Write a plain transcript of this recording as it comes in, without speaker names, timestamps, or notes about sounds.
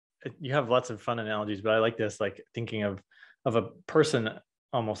you have lots of fun analogies, but I like this, like thinking of a person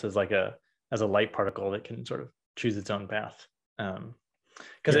almost as like a light particle that can sort of choose its own path.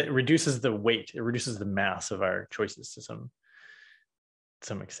 Because it reduces the weight, it reduces the mass of our choices to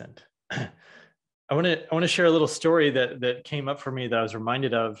some extent. I want to share a little story that came up for me that I was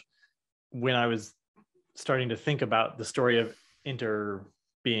reminded of when I was starting to think about the story of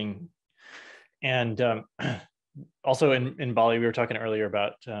interbeing. And also in Bali, we were talking earlier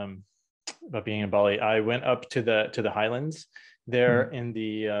about being in Bali. I went up to the highlands there in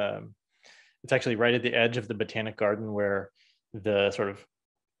the it's actually right at the edge of the botanic garden, where the sort of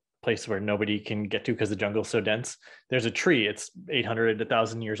place where nobody can get to because the jungle's so dense. There's a tree, it's 800 to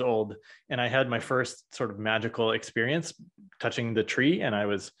 1,000 years old. And I had my first sort of magical experience touching the tree. And I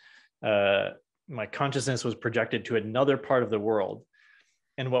was, my consciousness was projected to another part of the world.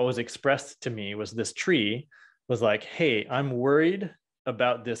 And what was expressed to me was this tree was like, hey, I'm worried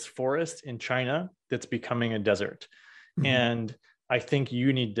about this forest in China that's becoming a desert. And I think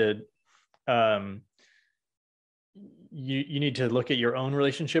you need to, you need to look at your own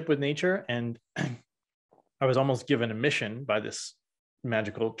relationship with nature. And I was almost given a mission by this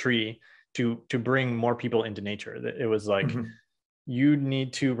magical tree to bring more people into nature. That it was like, you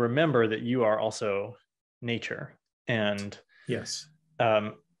need to remember that you are also nature. And yes,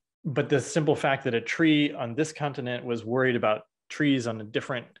 but the simple fact that a tree on this continent was worried about trees on a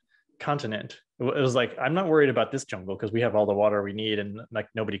different continent, it was like, I'm not worried about this jungle because we have all the water we need and like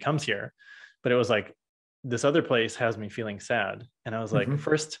nobody comes here. But it was like, this other place has me feeling sad. And I was like,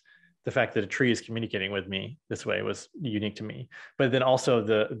 first, the fact that a tree is communicating with me this way was unique to me. But then also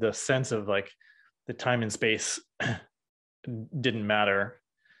the sense of like the time and space didn't matter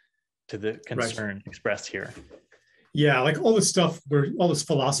to the concern expressed here. Yeah, like all this stuff, all this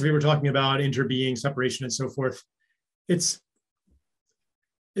philosophy we're talking about, interbeing, separation, and so forth, it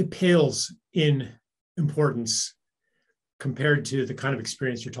pales in importance compared to the kind of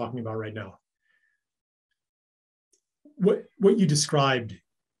experience you're talking about right now. What you described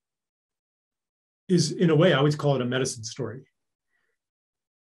is, in a way, I would call it a medicine story.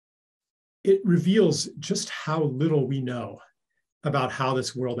 It reveals just how little we know about how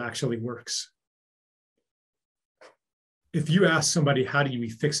this world actually works. If you ask somebody, how do we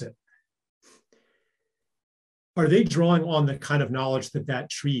fix it? Are they drawing on the kind of knowledge that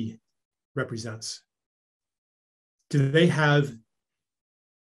that tree represents? Do they have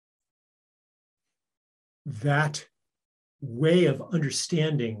that way of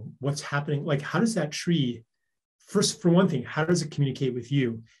understanding what's happening? Like, how does that tree, first, for one thing, how does it communicate with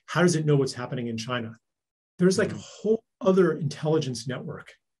you? How does it know what's happening in China? There's like a whole other intelligence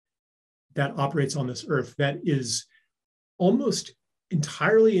network that operates on this earth that is almost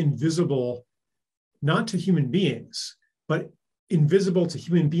entirely invisible, not to human beings, but invisible to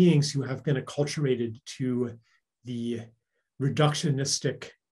human beings who have been acculturated to the reductionistic,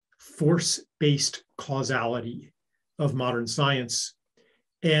 force-based causality of modern science,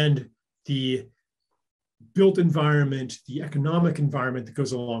 and the built environment, the economic environment that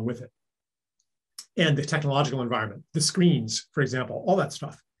goes along with it, and the technological environment, the screens, for example, all that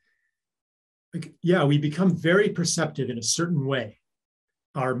stuff. Like, yeah, we become very perceptive in a certain way.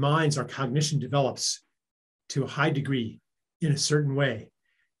 Our minds, our cognition develops to a high degree in a certain way.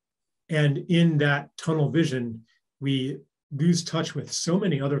 And in that tunnel vision, we lose touch with so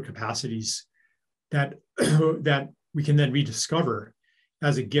many other capacities that, that we can then rediscover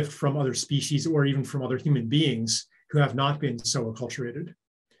as a gift from other species or even from other human beings who have not been so acculturated.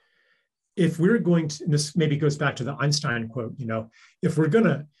 If we're going to, and this maybe goes back to the Einstein quote, you know, if we're going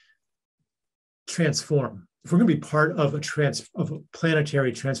to transform, if we're going to be part of a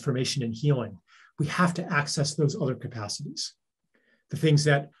planetary transformation and healing, we have to access those other capacities, the things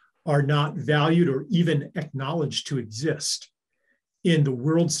that are not valued or even acknowledged to exist in the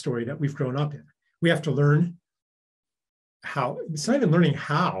world story that we've grown up in. We have to learn how, it's not even learning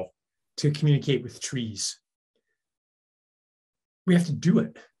how to communicate with trees. We have to do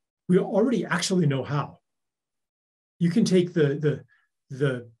it. We already actually know how. You can take the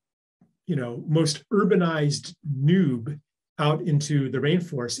most urbanized noob out into the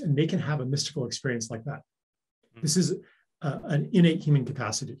rainforest and they can have a mystical experience like that. This is an innate human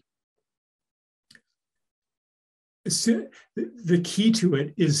capacity. The key to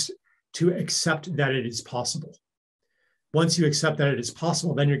it is to accept that it is possible. Once you accept that it is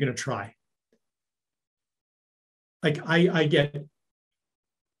possible, then you're going to try. Like I get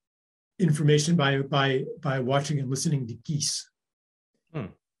information by watching and listening to geese.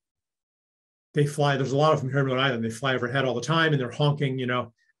 They fly. There's a lot of them here in Rhode Island. They fly overhead all the time, and they're honking. You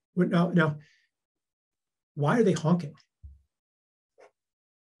know, now, why are they honking?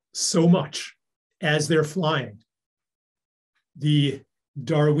 so much as they're flying. The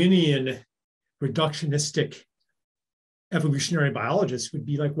Darwinian reductionistic evolutionary biologists would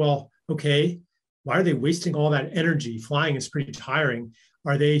be like, well, okay, why are they wasting all that energy? Flying is pretty tiring.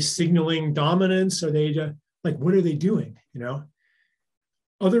 Are they signaling dominance? Are they like, what are they doing? You know,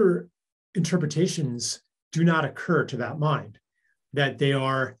 other interpretations do not occur to that mind, that they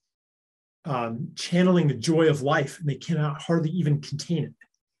are channeling the joy of life and they cannot hardly even contain it.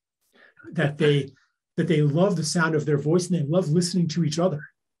 That they love the sound of their voice and they love listening to each other.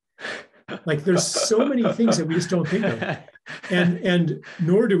 Like there's so many things that we just don't think of. And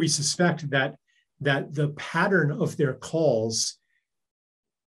nor do we suspect that the pattern of their calls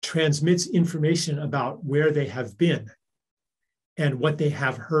transmits information about where they have been and what they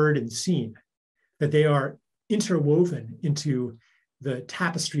have heard and seen, that they are interwoven into the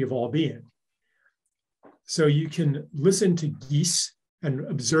tapestry of all being. So you can listen to geese and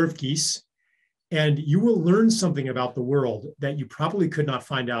observe geese, and you will learn something about the world that you probably could not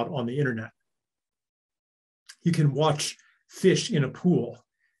find out on the internet. You can watch fish in a pool.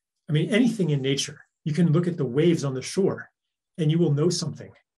 I mean, anything in nature. You can look at the waves on the shore and you will know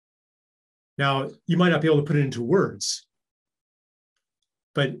something. Now, you might not be able to put it into words,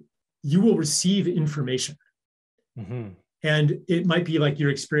 but you will receive information. Mm-hmm. And it might be like your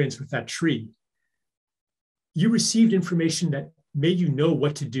experience with that tree. You received information that made you know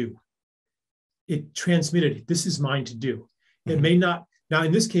what to do. It transmitted, this is mine to do. It may not, now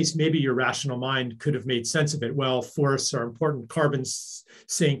in this case, maybe your rational mind could have made sense of it. Well, forests are important, carbon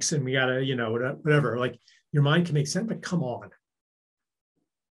sinks, and we gotta, you know, whatever. Like your mind can make sense, but come on.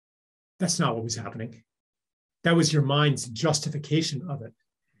 That's not what was happening. That was your mind's justification of it.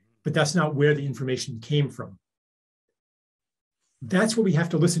 But that's not where the information came from. That's what we have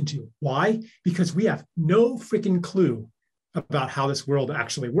to listen to. Why? Because we have no freaking clue about how this world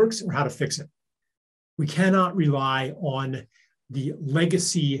actually works or how to fix it. We cannot rely on the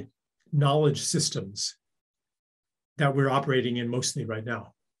legacy knowledge systems that we're operating in mostly right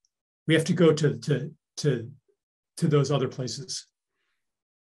now. We have to go to those other places.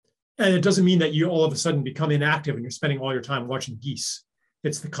 And it doesn't mean that you all of a sudden become inactive and you're spending all your time watching geese.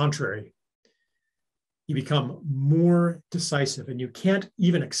 It's the contrary. You become more decisive and you can't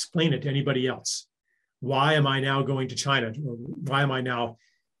even explain it to anybody else. Why am I now going to China? Or why am I now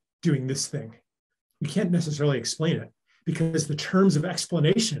doing this thing? You can't necessarily explain it because the terms of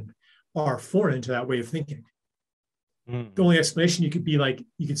explanation are foreign to that way of thinking. The only explanation you could be like,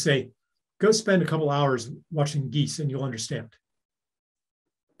 you could say, go spend a couple hours watching geese and you'll understand.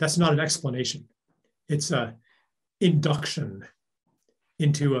 That's not an explanation. It's an induction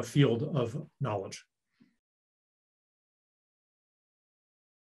into a field of knowledge.